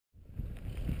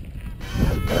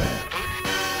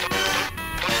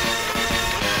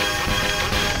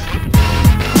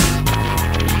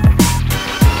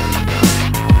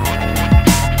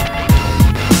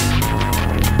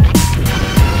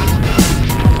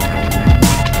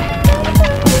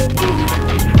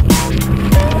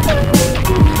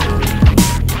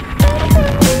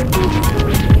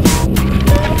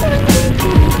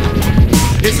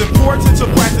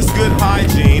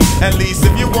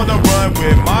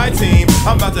my team.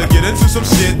 I'm about to get into some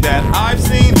shit that I've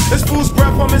seen. This fool's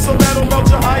breath on it so that'll melt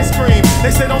your ice cream. They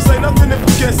say don't say nothing if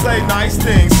you can't say nice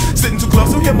things. Sitting too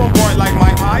close to him on board like my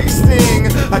eye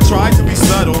sting. I tried to be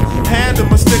subtle, hand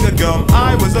him a stick of gum.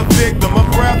 I was a victim of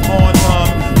breath on hum.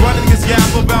 Running his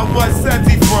yap about what set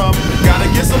he from. Gotta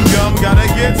get some gum, gotta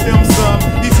get him some.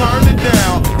 He turned it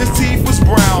down, his teeth was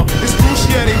brown.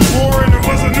 Excruciating pouring, it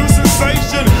was a new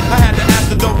sensation. I had to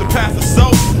ask the dope to pass the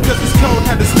soap, cause his coat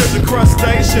had the slips of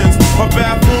crustaceans, or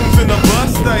bathrooms in a bus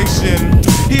station.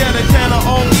 He had a can of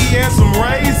OE and some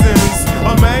raisins.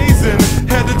 Amazing,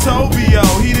 head to Tobio,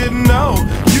 he didn't know.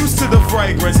 Used to the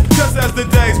fragrance, cause as the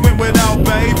days went without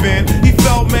bathing, he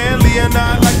felt manly and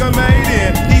not like a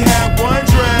maiden. He had one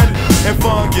dread and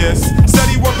fungus. Said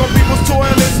he worked on people's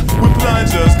toilets with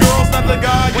plungers. Girls, not the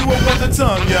guy, you will want the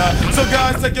tongue, yeah. So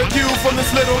guys, take your cue from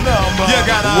this little number. You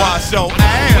gotta wash your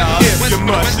ass if you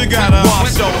must. You gotta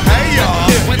wash your hair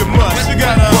if you must. You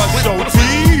gotta brush your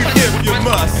teeth if you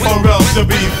must, or else you'll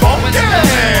be funky.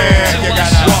 You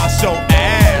gotta wash your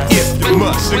ass if you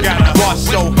must. You gotta wash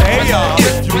your hair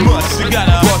if you must. You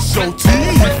gotta brush your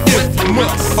teeth if you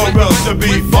must, or else you'll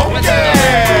be funky.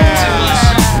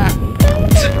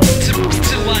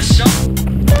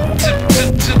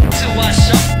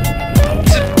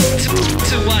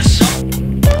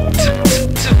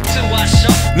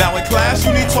 Now in class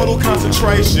you need total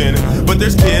concentration, but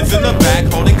there's kids in the back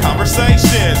holding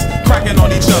conversations, cracking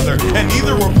on each other, and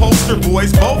neither were poster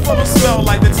boys. Both of them smell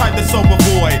like the type that soap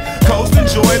avoid. Coast and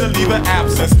joy to leave an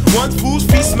absence. One's fool's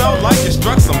feet smelled like it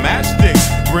struck some matchsticks.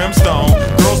 Brimstone,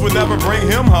 girls would never bring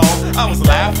him home. I was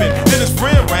laughing, then his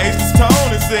friend raised his tone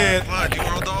and said, "What, you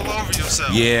rolled all over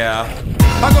yourself?" Yeah.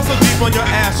 I go so deep on your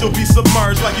ass, you'll be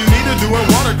submerged like you need to do in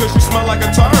water, cause you smell like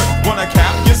a turd. Want a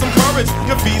cap? Get some courage,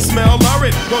 your feet smell lurid.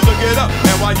 Go look it up,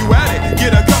 and while you at it,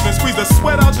 get a cup and squeeze the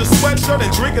sweat out your sweatshirt and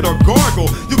drink it or gargle.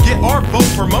 You get our vote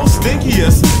for most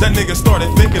stinkiest. That nigga started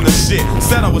thinking the shit,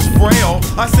 said I was frail,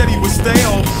 I said he was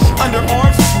stale.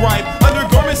 Underarms was ripe,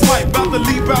 undergarments hype, about to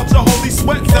leap out your holy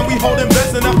sweats, and we holding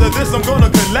bets, and after this I'm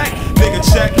gonna collect. Nigga,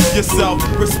 check yourself,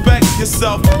 respect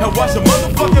yourself, and watch your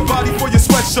motherfucking body for your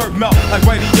sweatshirt melt like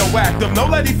radioactive. No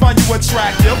lady find you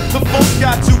attractive, the folks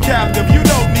got you captive. You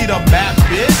don't need a map,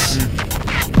 bitch.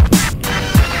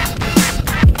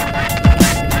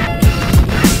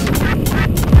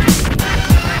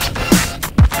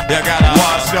 You gotta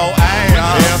wash your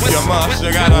ass if you must.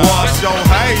 You gotta wash your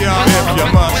hair if you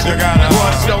must. You gotta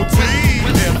brush your teeth